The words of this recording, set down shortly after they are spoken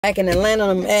Back in Atlanta,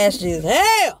 them ashes,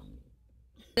 hell!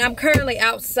 I'm currently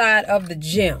outside of the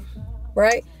gym,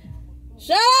 right?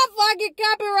 Shut up before I get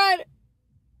copyrighted.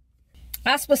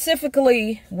 I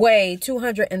specifically weigh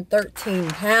 213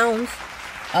 pounds.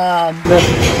 Finish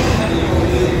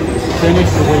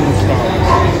the way you started.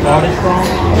 Started strong,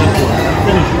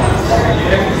 finish strong.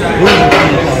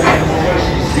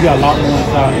 You got a lot more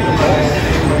inside.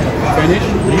 Finish,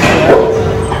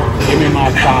 reset, give me my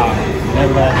 5.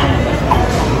 Never last time.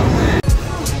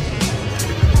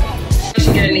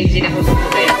 You're gonna need you to host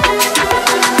today.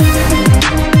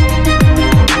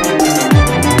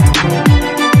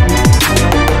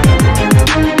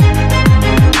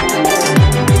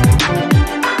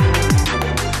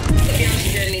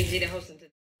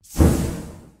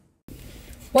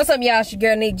 What's up, y'all? It's your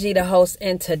girl Nick G, the host,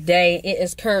 and today it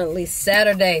is currently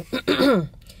Saturday,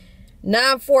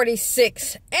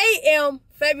 9:46 a.m.,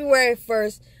 February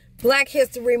 1st, Black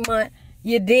History Month.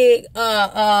 You dig?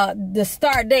 The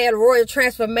start day of the Royal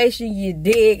Transformation. You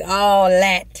dig all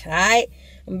that? All right.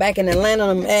 I'm back in Atlanta.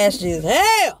 Them ashes,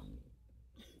 hell.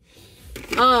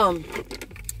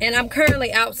 And I'm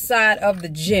currently outside of the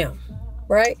gym,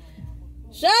 right?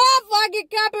 Shut up before I get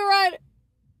copyrighted.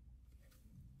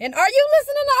 And are you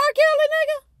listening to R. Kelly,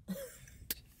 nigga?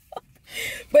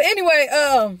 But anyway,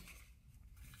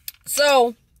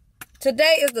 so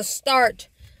today is the start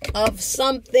of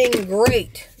something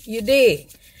great. You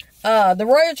dig? The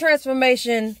Royal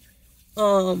Transformation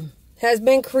has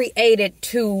been created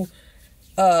to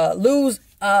lose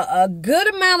a good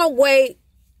amount of weight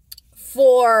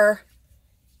for,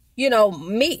 you know,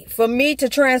 for me to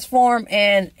transform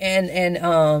and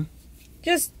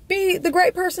just be the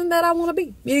great person that I want to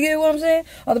be. You get what I'm saying?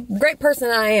 Or the great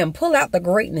person I am. Pull out the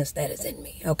greatness that is in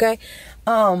me, okay?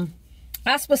 I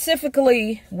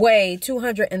specifically weigh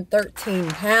 213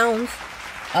 pounds.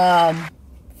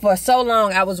 For so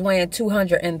long, I was weighing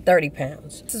 230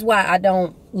 pounds. This is why I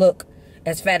don't look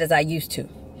as fat as I used to.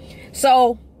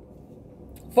 So,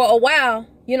 for a while,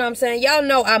 you know what I'm saying? Y'all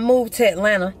know I moved to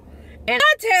Atlanta. And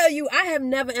I tell you, I have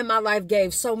never in my life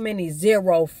gave so many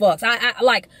zero fucks. I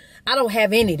don't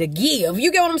have any to give.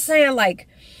 You get what I'm saying? Like,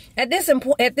 at this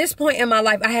point in my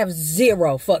life, I have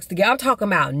zero fucks to give. I'm talking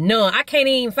about none. I can't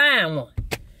even find one.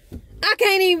 I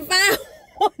can't even find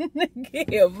one to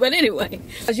give. But anyway,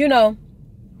 as you know,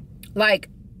 like,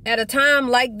 at a time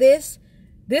like this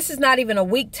is not even a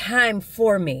weak time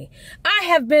for me. I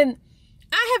have been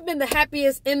the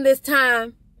happiest in this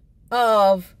time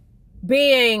of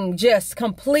being just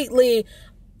completely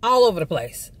all over the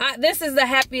place. This is the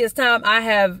happiest time I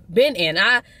have been in.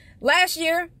 Last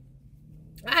year,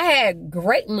 I had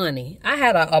great money. I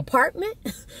had an apartment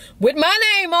with my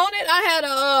name on it. I had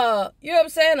you know what I'm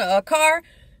saying, a car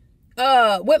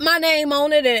with my name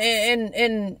on it,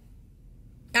 and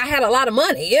I had a lot of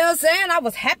money. You know what I'm saying? I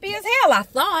was happy as hell, I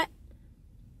thought.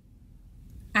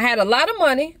 I had a lot of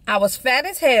money. I was fat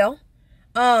as hell.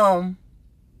 You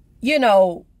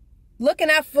know, looking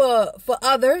out for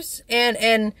others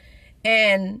and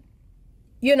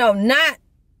you know, not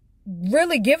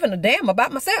really giving a damn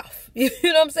about myself. You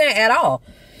know what I'm saying? At all.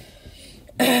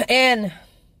 And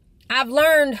I've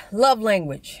learned love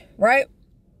language, right?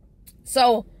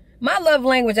 So my love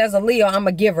language as a Leo, I'm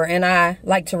a giver and I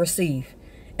like to receive.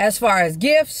 As far as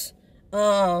gifts,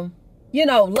 you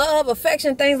know, love,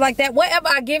 affection, things like that. Whatever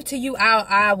I give to you,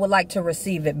 I would like to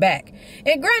receive it back.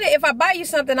 And granted, if I buy you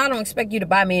something, I don't expect you to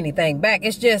buy me anything back.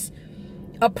 It's just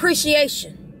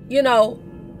appreciation, you know,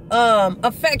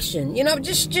 affection, you know,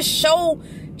 just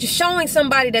showing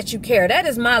somebody that you care. That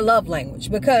is my love language,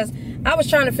 because I was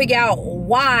trying to figure out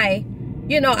why,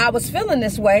 you know, I was feeling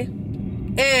this way.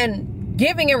 And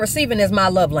giving and receiving is my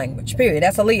love language, period.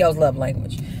 That's a Leo's love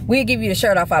language. We'll give you the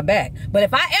shirt off our back. But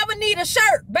if I ever need a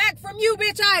shirt back from you,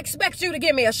 bitch, I expect you to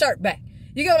give me a shirt back.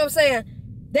 You get what I'm saying?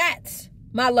 That's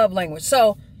my love language.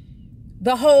 So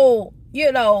the whole,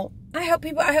 you know, I help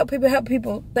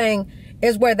people thing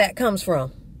is where that comes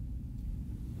from.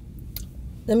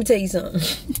 Let me tell you something.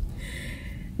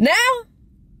 Now,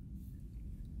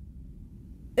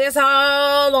 it's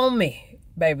all on me,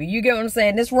 baby. You get what I'm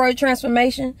saying? This Royal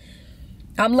Transformation,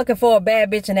 I'm looking for a bad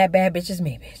bitch, and that bad bitch is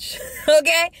me, bitch.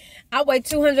 Okay? I weigh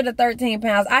 213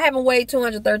 pounds. I haven't weighed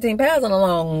 213 pounds in a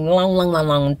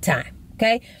long time.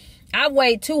 Okay? I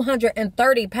weighed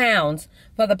 230 pounds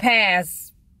for the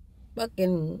past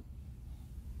fucking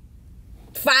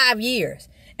 5 years.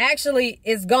 Actually,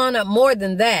 it's gone up more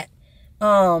than that.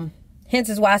 Hence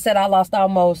is why I said I lost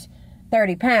almost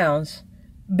 30 pounds.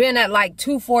 Been at like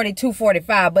 240,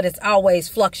 245, but it's always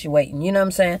fluctuating. You know what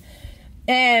I'm saying?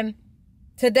 And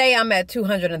Today, I'm at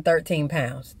 213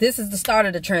 pounds. This is the start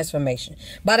of the transformation.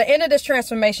 By the end of this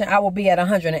transformation, I will be at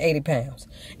 180 pounds.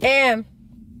 And,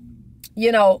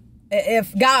 you know,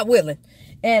 if God willing,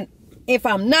 and if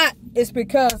I'm not, it's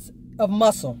because of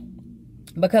muscle.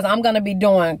 Because I'm going to be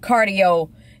doing cardio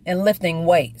and lifting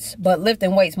weights. But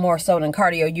lifting weights more so than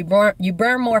cardio. You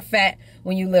burn more fat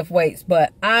when you lift weights.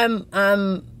 But I'm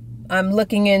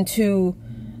looking into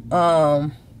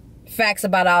facts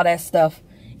about all that stuff.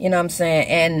 You know what I'm saying?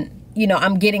 And, you know,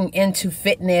 I'm getting into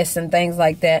fitness and things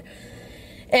like that.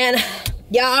 And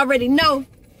y'all already know.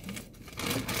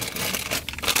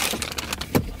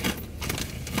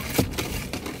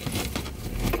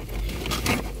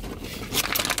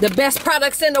 The best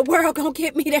products in the world gonna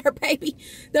get me there, baby.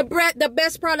 The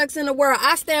best products in the world.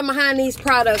 I stand behind these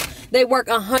products. They work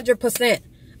 100%.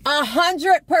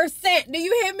 100%. Do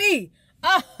you hear me?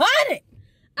 100.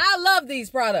 I love these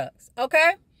products,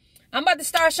 okay? I'm about to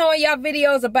start showing y'all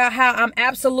videos about how I'm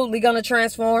absolutely going to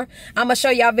transform. I'm going to show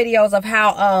y'all videos of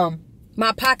how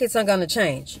my pockets are going to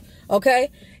change. Okay?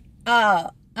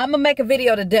 I'm going to make a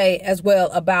video today as well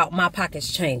about my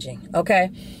pockets changing.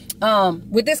 Okay?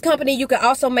 With this company, you can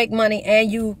also make money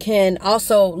and you can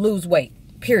also lose weight.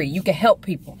 Period. You can help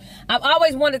people. I've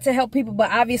always wanted to help people,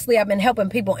 but obviously I've been helping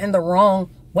people in the wrong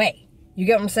way. You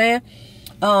get what I'm saying?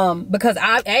 Because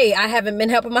I haven't been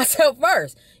helping myself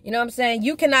first. You know what I'm saying?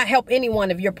 You cannot help anyone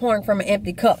if you're pouring from an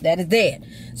empty cup. That is dead.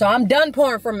 So I'm done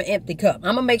pouring from an empty cup.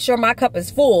 I'm gonna make sure my cup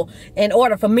is full in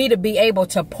order for me to be able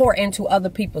to pour into other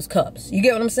people's cups. You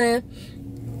get what I'm saying?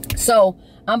 So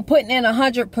I'm putting in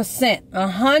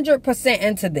 100%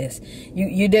 into this.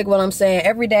 You dig what I'm saying?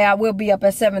 Every day I will be up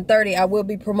at 7:30. I will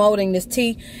be promoting this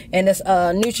tea and this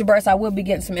NutriBurst. I will be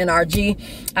getting some NRG.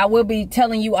 I will be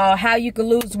telling you all how you can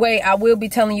lose weight. I will be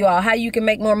telling you all how you can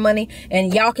make more money.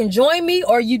 And y'all can join me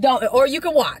or you don't, or you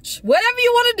can watch. Whatever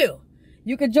you want to do.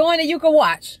 You can join and you can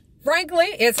watch. Frankly,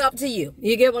 it's up to you.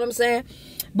 You get what I'm saying?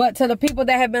 But to the people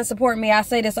that have been supporting me, I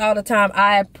say this all the time.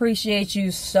 I appreciate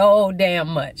you so damn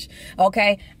much.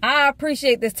 Okay? I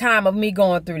appreciate this time of me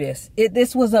going through this.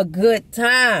 This was a good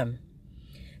time.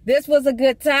 This was a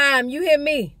good time. You hear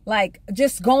me? Like,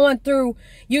 just going through,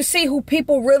 you see who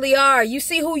people really are. You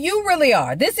see who you really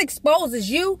are. This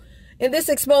exposes you, and this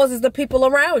exposes the people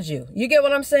around you. You get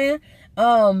what I'm saying?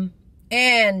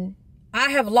 And I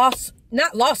have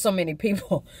not lost so many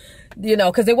people. You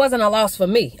know, because it wasn't a loss for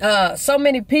me. So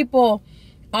many people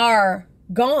are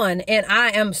gone and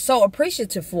I am so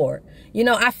appreciative for it. You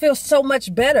know, I feel so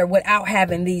much better without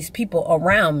having these people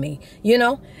around me, you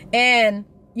know, and,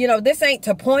 you know, this ain't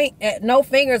to point at no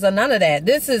fingers or none of that.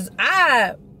 This is,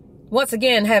 I, once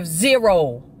again, have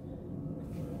zero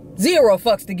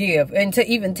fucks to give and to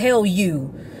even tell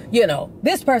you, you know,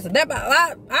 this person, that,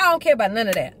 I don't care about none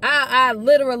of that. I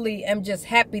literally am just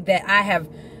happy that I have,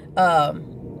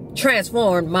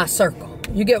 transformed my circle.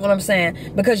 You get what I'm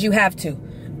saying? Because you have to.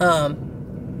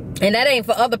 And that ain't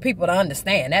for other people to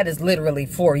understand. That is literally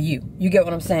for you. You get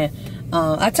what I'm saying?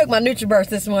 I took my NutriBurst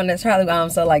this morning. That's probably why I'm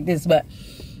so like this. But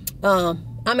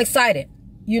I'm excited.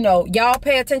 You know, y'all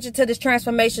pay attention to this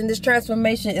transformation. This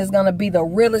transformation is going to be the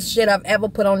realest shit I've ever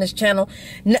put on this channel.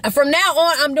 From now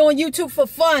on, I'm doing YouTube for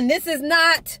fun. This is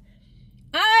not...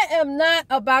 I am not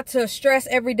about to stress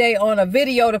every day on a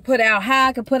video to put out, how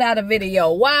I can put out a video,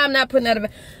 why I'm not putting out a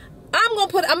video. I'm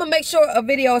gonna make sure a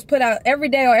video is put out every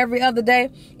day or every other day.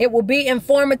 It will be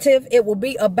informative. It will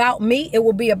be about me. It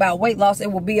will be about weight loss.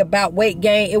 It will be about weight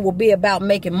gain. It will be about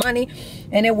making money.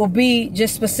 And it will be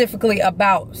just specifically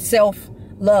about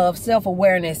self-love,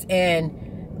 self-awareness.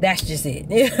 And that's just it.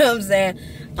 You know what I'm saying?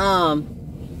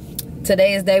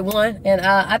 Today is day one. And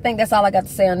I think that's all I got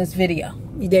to say on this video.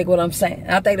 You dig what I'm saying?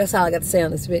 I think that's all I got to say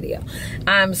on this video.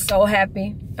 I'm so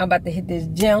happy. I'm about to hit this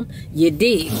gym. You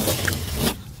dig?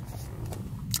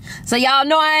 So y'all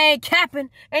know I ain't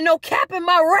capping. Ain't no cap in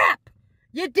my rap.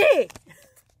 You dig?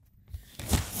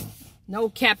 No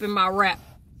cap in my rap.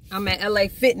 I'm at LA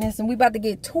Fitness and we about to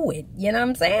get to it. You know what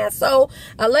I'm saying? So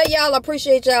I love y'all. I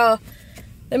appreciate y'all.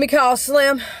 Let me call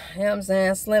Slim. You know what I'm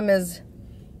saying? Slim is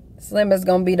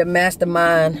going to be the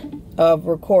mastermind of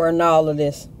recording all of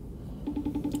this.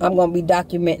 I'm going to be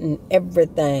documenting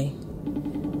everything.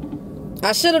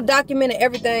 I should have documented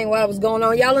everything while it was going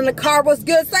on. Y'all in the car, what's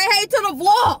good? Say hey to the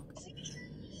vlog.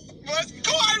 What's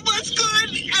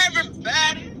good,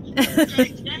 everybody?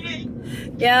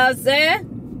 You know what I'm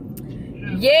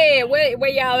saying? Yeah, where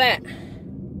y'all at?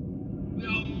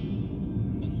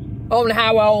 On the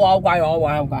highway,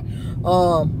 okay.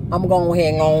 I'm going to go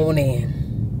ahead and go on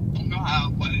in. On the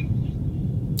highway.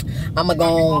 I'm going to go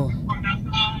on.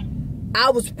 I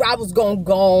was gonna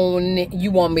go on.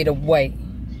 You want me to wait?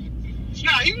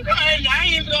 Nah, you go ahead. I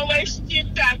ain't gonna waste your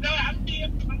time. No, I'm gonna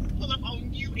pull up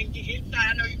on you and get inside.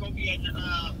 I know you're gonna be at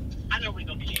the. I know we're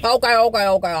gonna be. Okay. All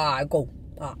right, cool.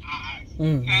 Alright.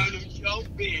 Handle your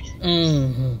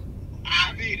business.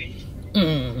 I did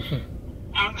it.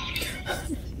 Alright.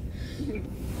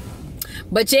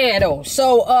 But yeah, though.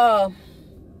 So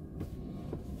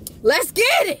let's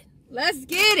get it.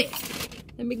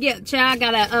 Let me get, child,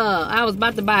 I got I was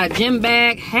about to buy a gym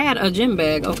bag. Had a gym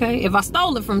bag, okay? If I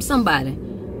stole it from somebody,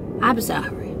 I'm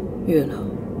sorry. You know.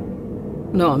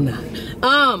 No, I'm not.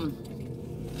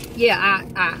 Yeah,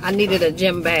 I needed a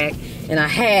gym bag, and I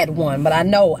had one, but I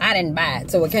know I didn't buy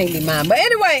it, so it can't be mine. But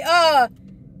anyway,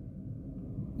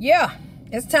 yeah,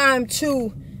 it's time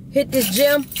to hit this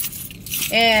gym,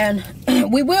 and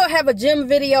we will have a gym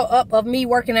video up of me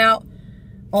working out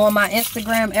on my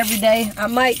Instagram every day. I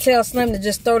might tell Slim to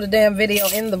just throw the damn video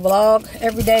in the vlog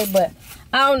every day, but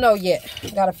I don't know yet.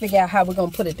 Gotta figure out how we're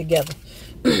gonna put it together.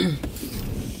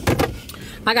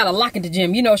 I got a lock at the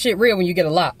gym. You know shit real when you get a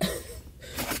lock.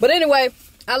 But anyway,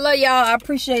 I love y'all. I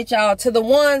appreciate y'all. To the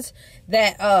ones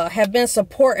that have been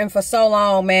supporting for so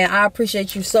long, man, I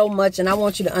appreciate you so much, and I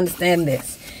want you to understand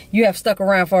this. You have stuck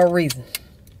around for a reason.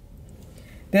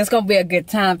 This gonna be a good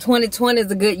time. 2020 is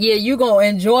a good year. You gonna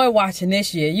enjoy watching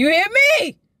this year. You hear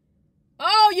me?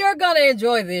 Oh, you're gonna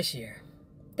enjoy this year.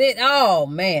 Oh,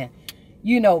 man.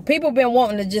 You know, people been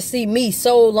wanting to just see me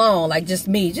so long. Like, just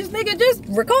me. Just, nigga, just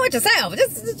record yourself.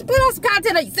 Just put out some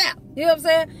content of yourself. You know what I'm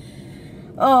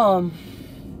saying?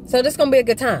 So this gonna be a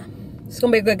good time. It's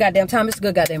gonna be a good goddamn time. It's a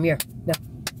good goddamn year. Yeah.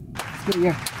 It's a good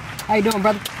year. How you doing,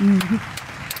 brother?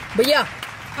 But yeah.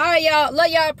 All right, y'all. Love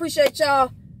y'all. Appreciate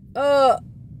y'all.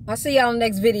 I'll see y'all in the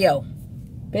next video.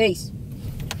 Peace.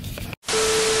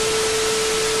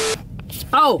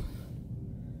 Oh,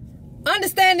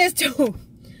 understand this too.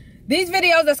 These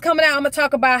videos that's coming out, I'm gonna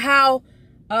talk about how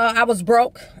I was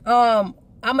broke. I'm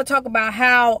gonna talk about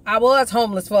how I was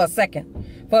homeless for a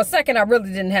second. For a second, I really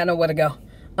didn't have nowhere to go.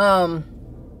 I'm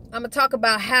gonna talk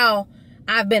about how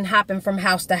I've been hopping from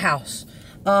house to house.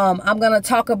 I'm going to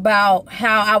talk about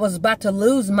how I was about to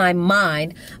lose my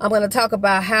mind. I'm going to talk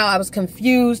about how I was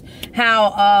confused,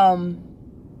 how,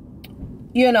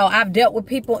 you know, I've dealt with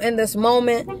people in this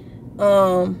moment.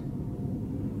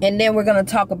 And then we're going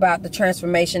to talk about the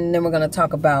transformation, and then we're going to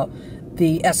talk about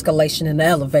the escalation and the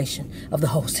elevation of the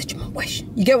whole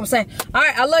situation. You get what I'm saying? All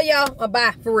right, I love y'all.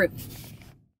 Bye, for real.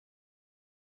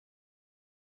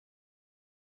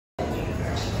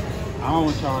 I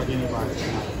don't charge anybody.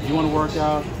 You want to work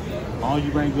out, as long as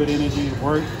you bring good energy to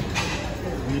work,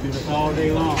 we do this all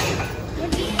day long.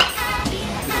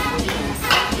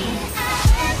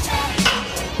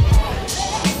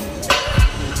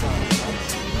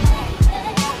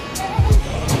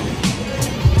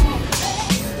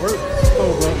 Work,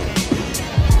 go, bro.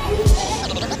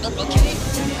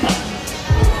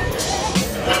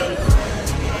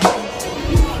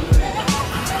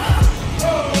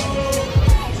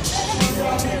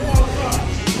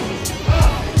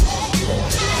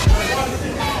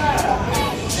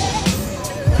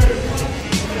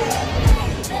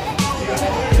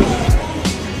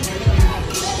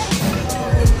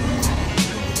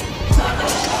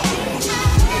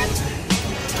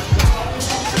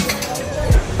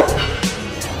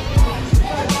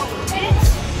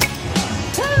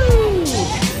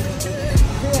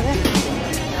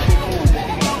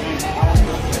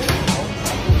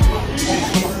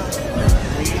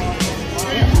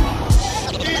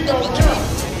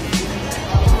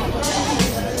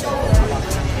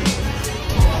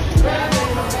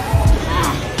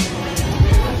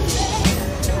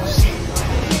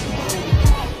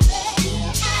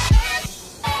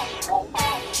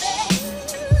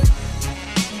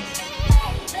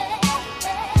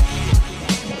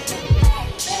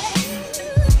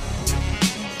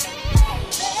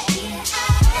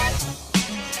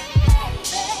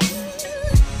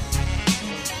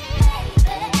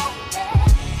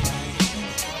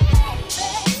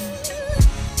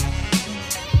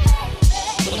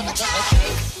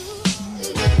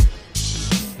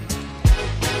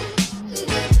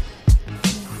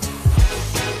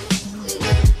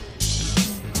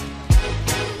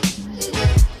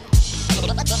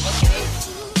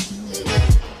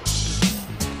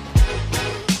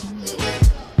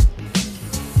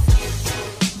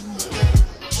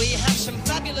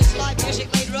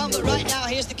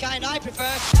 I prefer.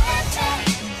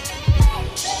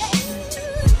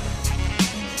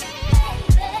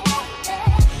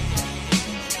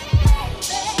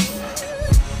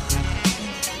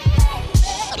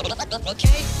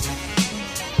 Okay.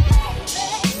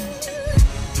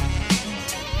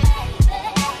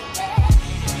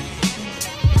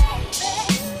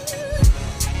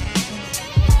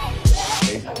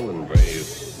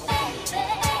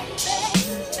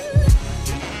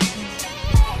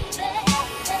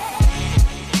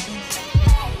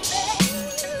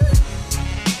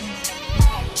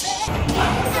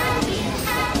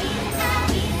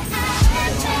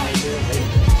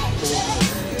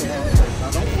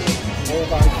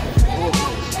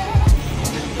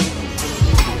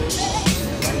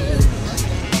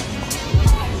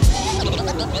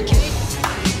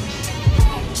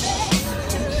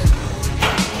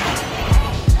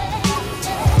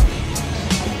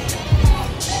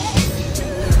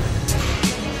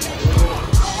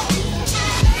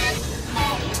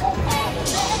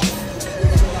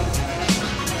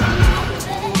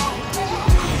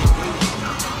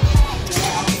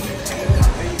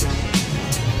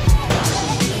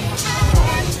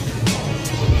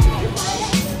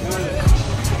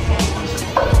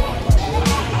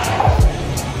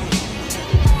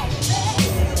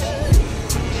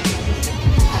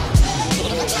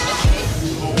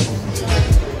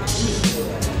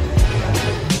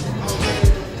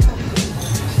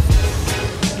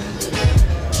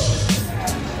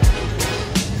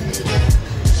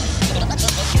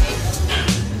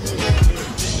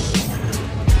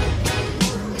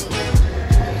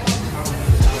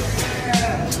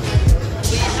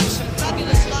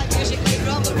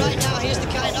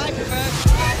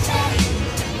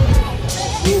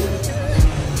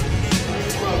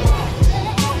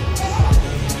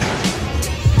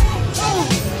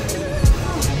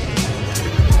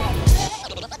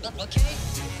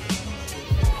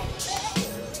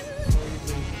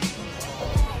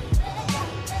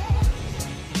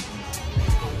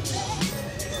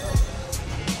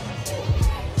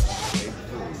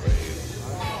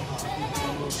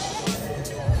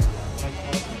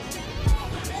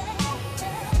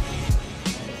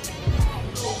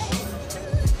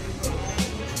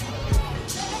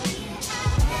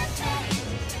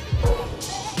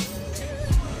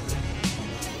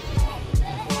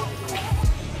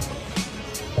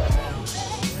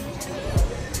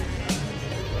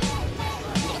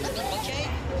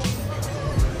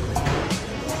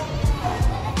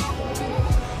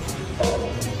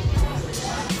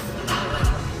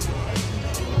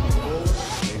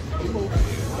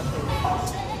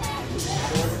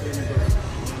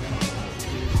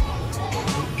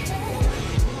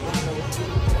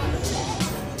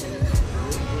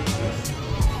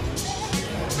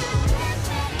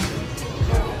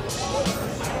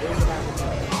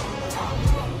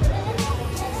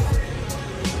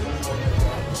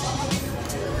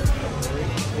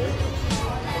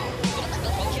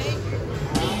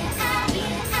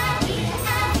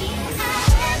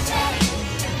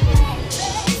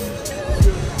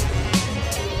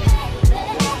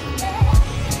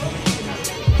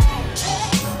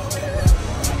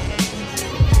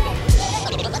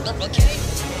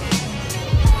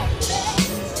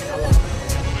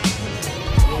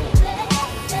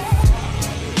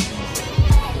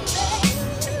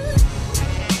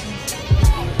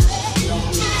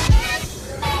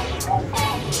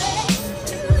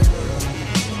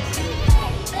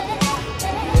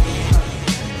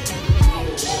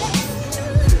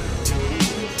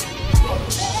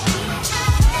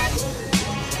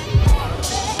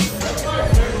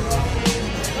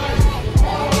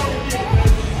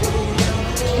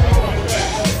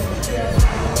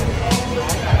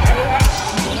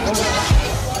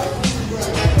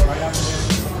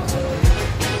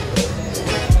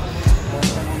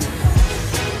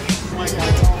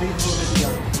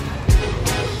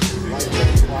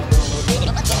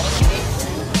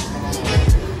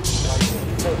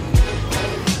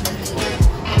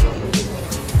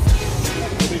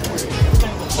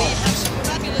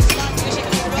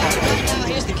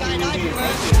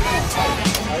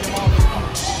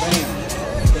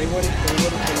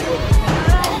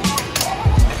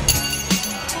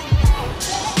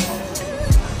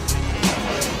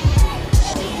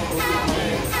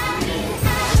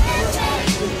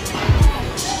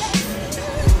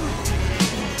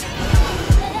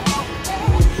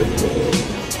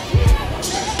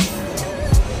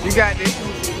 You got this.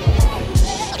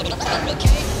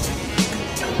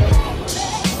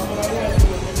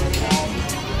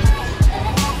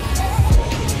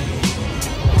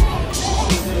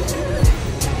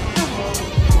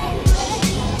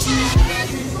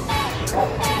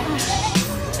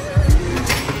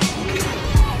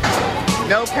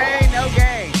 No pain, no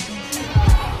gain.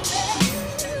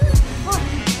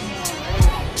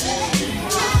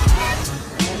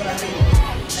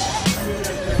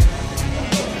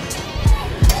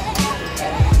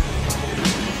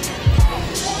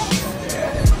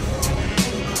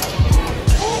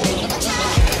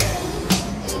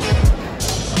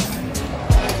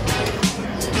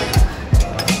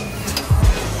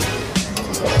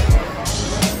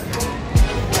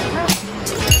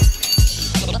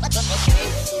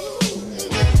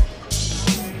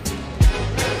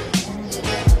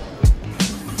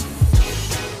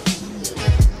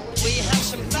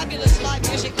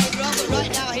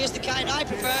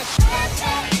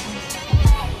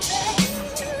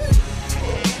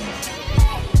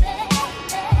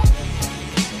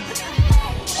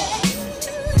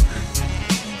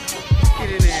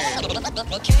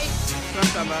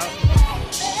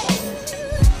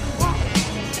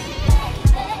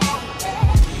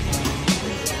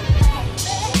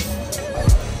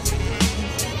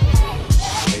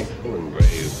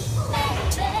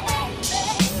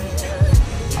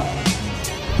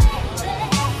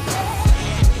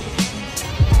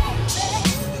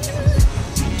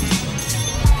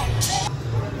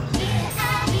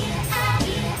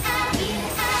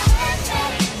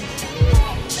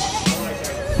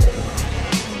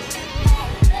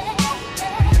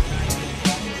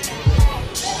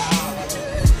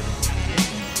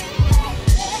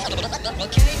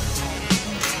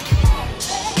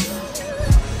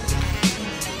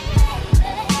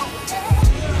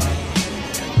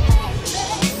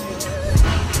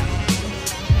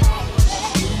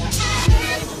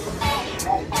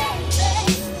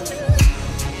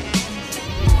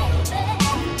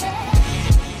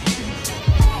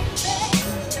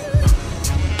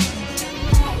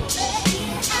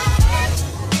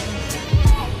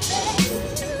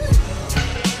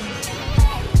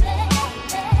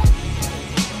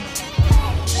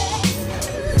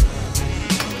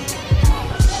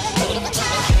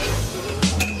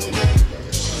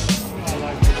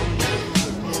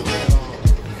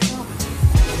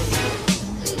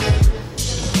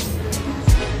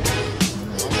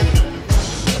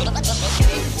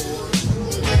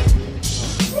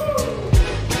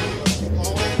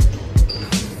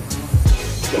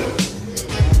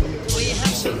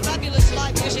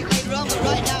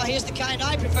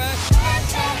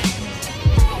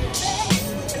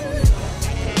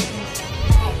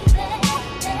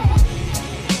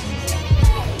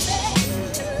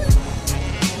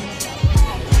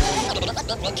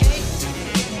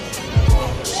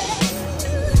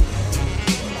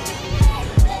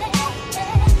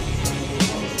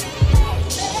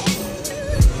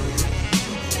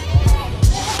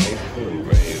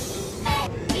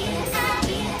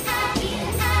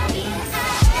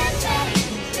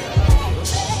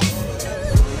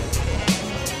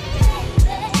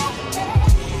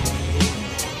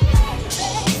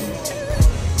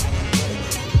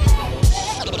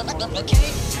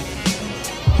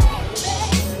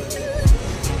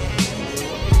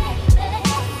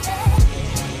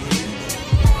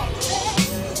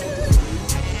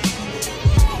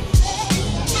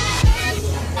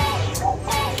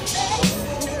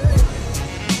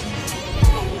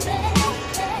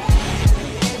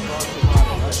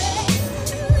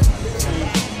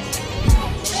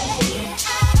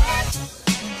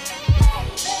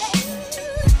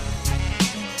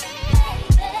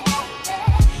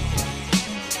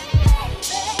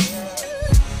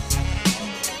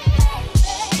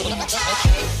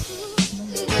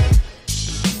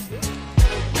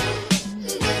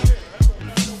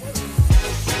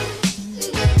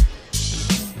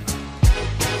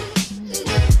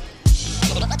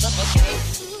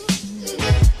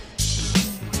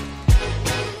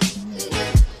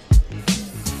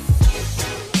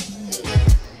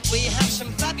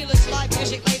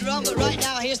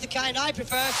 kind I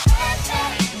prefer.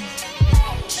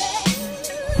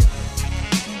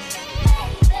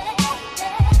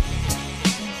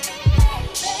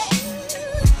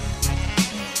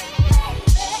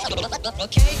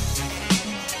 Okay.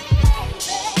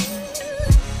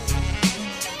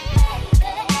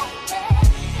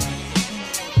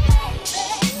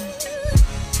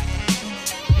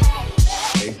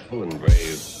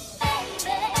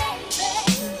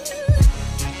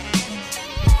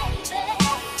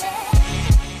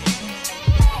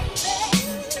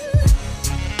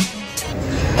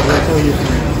 your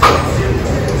friends.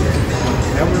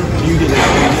 Whatever beauty that's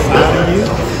inside of you,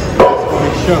 it's going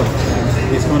to show.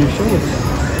 It's going to show itself.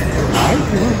 Alright?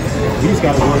 You just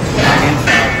got to work on the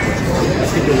inside.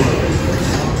 Let's get to work.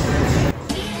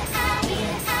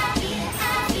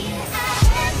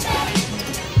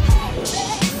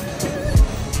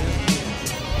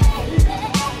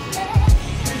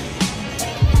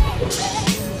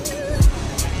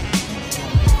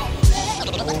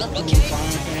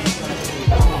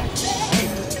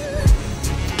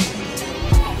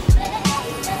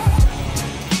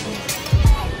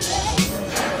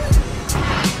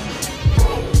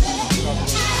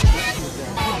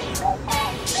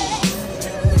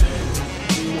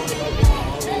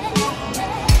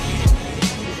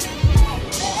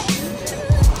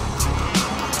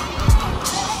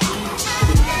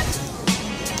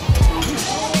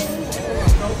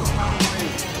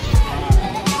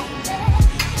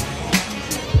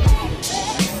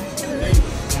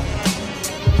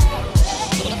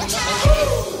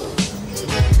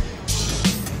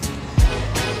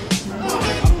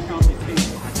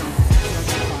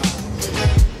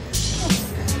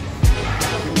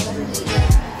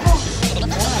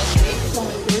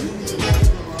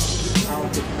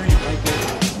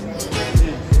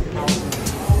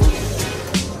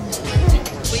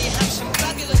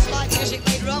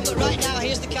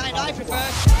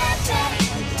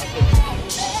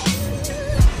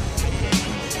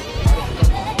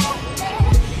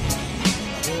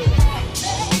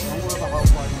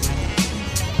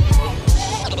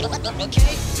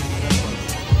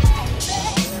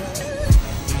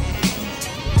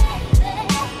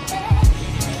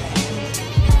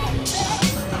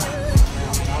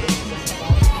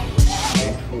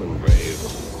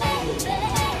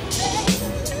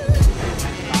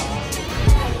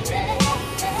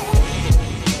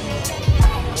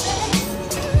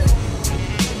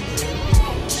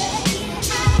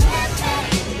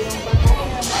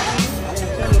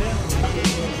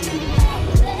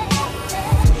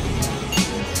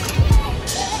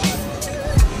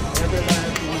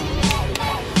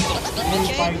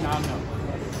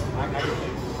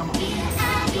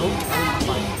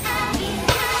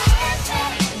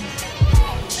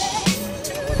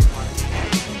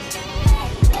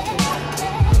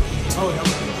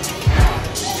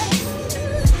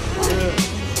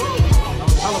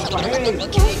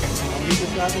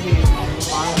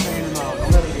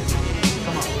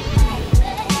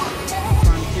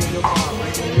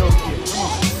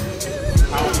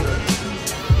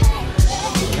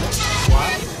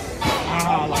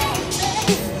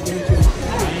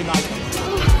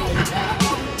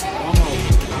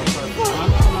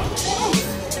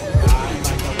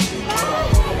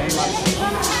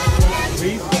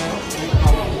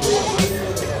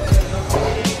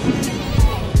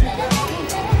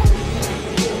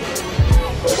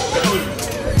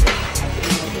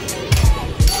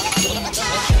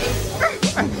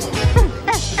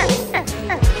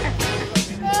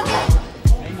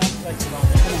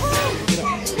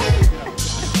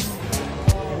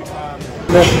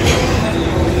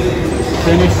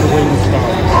 Finish the way you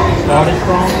started. Started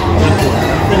strong,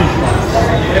 finish strong.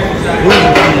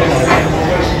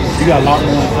 You got a lot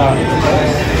more inside of you.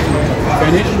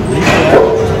 Finish, reset,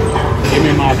 give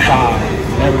me my 5.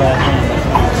 Never that time.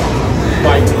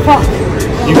 Like,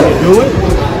 you can do it,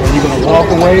 or you're going to walk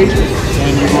away,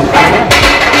 and you're going to come back.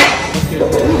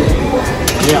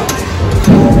 Yeah.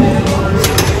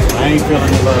 I ain't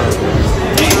feeling the love.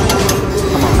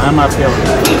 Come on, how am I feeling?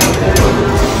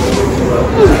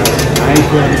 I ain't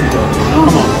feeling it. Come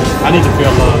on, I need to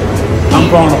feel love. I'm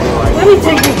vulnerable right now. Let me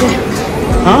take this down.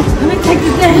 Huh? Let me take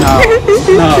this down.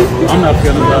 No, I'm not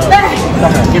feeling love.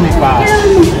 Come on, give me 5.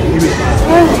 Give me 5.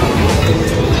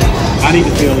 I need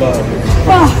to feel love.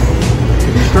 To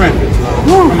be strengthened.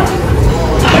 Come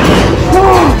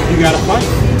on. You got to fight?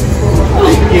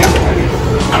 Yeah.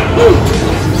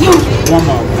 One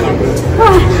more.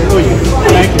 Oh, yeah.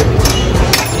 Thank you.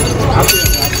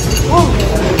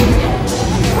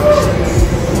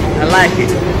 I like it.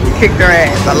 You kicked her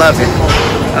ass. I love it.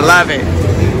 I love it.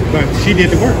 But she did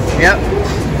the work. Yep.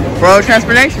 Bro,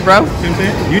 transportation, bro. You know what I'm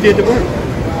saying? You did the work.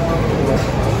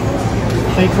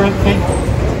 Take credit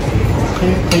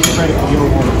for your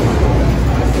work.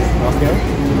 Okay?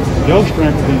 Your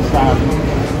strength is inside of you.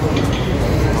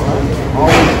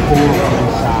 Always pour from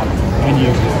inside of you. And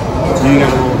you ain't got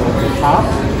to roll over the top.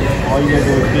 All you got to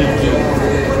do is dig deep.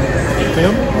 You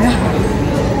feel me?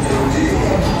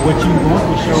 What you want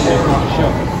to show is going to show.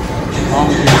 As long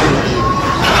as you do it.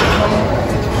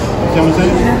 You see what I'm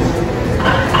saying?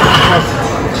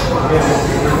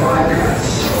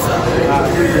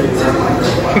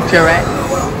 Kicked your ass.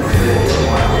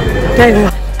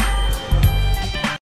 Okay.